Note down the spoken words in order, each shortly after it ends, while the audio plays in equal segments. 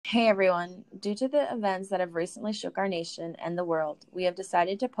Hey everyone, due to the events that have recently shook our nation and the world, we have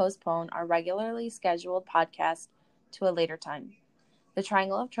decided to postpone our regularly scheduled podcast to a later time. The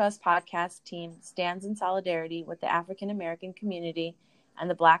Triangle of Trust podcast team stands in solidarity with the African American community and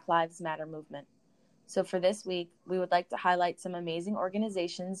the Black Lives Matter movement. So for this week, we would like to highlight some amazing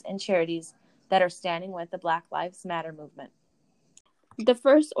organizations and charities that are standing with the Black Lives Matter movement. The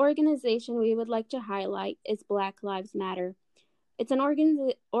first organization we would like to highlight is Black Lives Matter. It's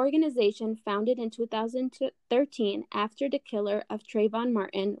an organization founded in 2013 after the killer of Trayvon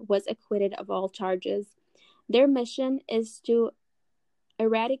Martin was acquitted of all charges. Their mission is to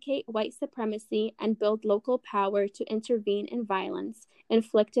eradicate white supremacy and build local power to intervene in violence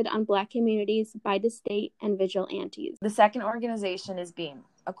inflicted on Black communities by the state and vigilantes. The second organization is BEAM.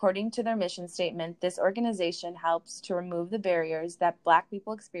 According to their mission statement, this organization helps to remove the barriers that Black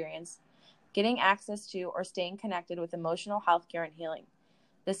people experience getting access to or staying connected with emotional health care and healing.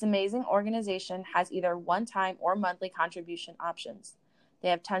 This amazing organization has either one-time or monthly contribution options. They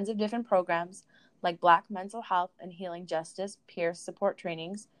have tons of different programs like Black mental health and healing justice peer support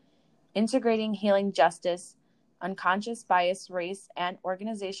trainings, integrating healing justice, unconscious bias, race, and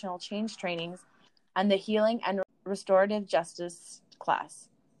organizational change trainings, and the healing and restorative justice class.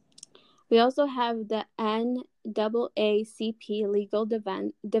 We also have the NAACP Legal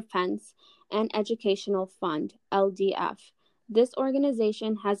Defense and Educational Fund, LDF. This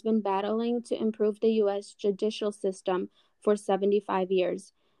organization has been battling to improve the U.S. judicial system for 75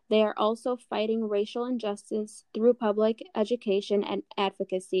 years. They are also fighting racial injustice through public education and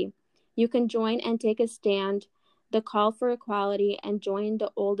advocacy. You can join and take a stand, the call for equality, and join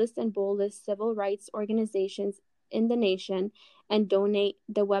the oldest and boldest civil rights organizations in the nation and donate.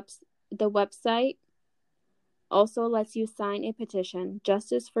 The website also lets you sign a petition,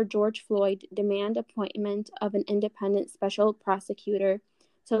 Justice for George Floyd, demand appointment of an independent special prosecutor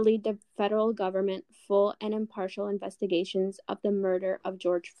to lead the federal government full and impartial investigations of the murder of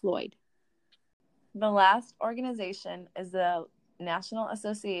George Floyd. The last organization is the National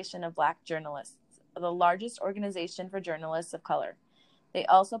Association of Black Journalists, the largest organization for journalists of color. They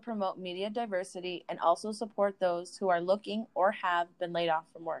also promote media diversity and also support those who are looking or have been laid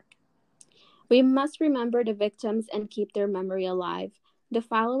off from work. We must remember the victims and keep their memory alive. The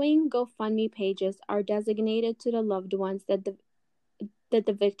following GoFundMe pages are designated to the loved ones that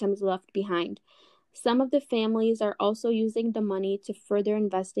the victims left behind. Some of the families are also using the money to further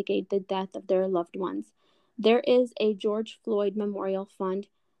investigate the death of their loved ones. There is a George Floyd Memorial Fund,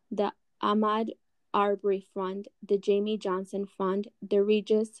 the Ahmaud Arbery Fund, the Jamie Johnson Fund, the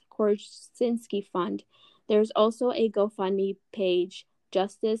Regis Korsinski Fund. There's also a GoFundMe page,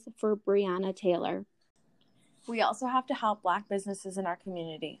 Justice for Breonna Taylor. We also have to help Black businesses in our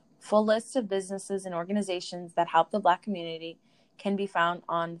community. Full lists of businesses and organizations that help the Black community can be found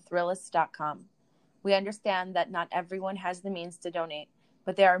on Thrillist.com. We understand that not everyone has the means to donate,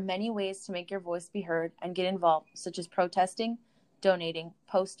 but there are many ways to make your voice be heard and get involved, such as protesting, donating,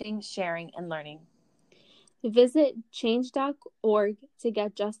 posting, sharing, and learning. Visit change.org to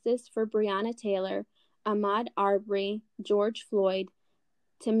get justice for Breonna Taylor, Ahmaud Arbery, George Floyd,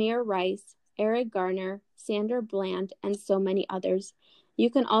 Tamir Rice, Eric Garner, Sandra Bland, and so many others. You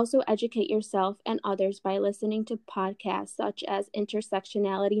can also educate yourself and others by listening to podcasts such as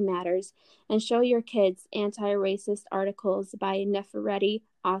Intersectionality Matters and show your kids anti-racist articles by Nefertiti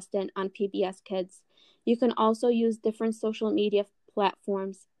Austin on PBS Kids. You can also use different social media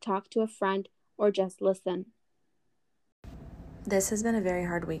platforms, talk to a friend, or just listen. This has been a very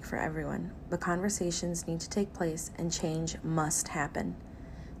hard week for everyone, but conversations need to take place and change must happen.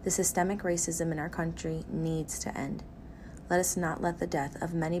 The systemic racism in our country needs to end. Let us not let the death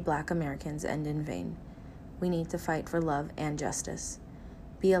of many Black Americans end in vain. We need to fight for love and justice.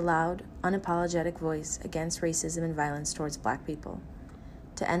 Be a loud, unapologetic voice against racism and violence towards Black people.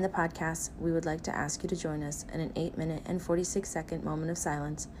 To end the podcast, we would like to ask you to join us in an 8-minute and 46-second moment of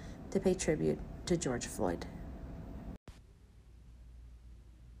silence to pay tribute to George Floyd.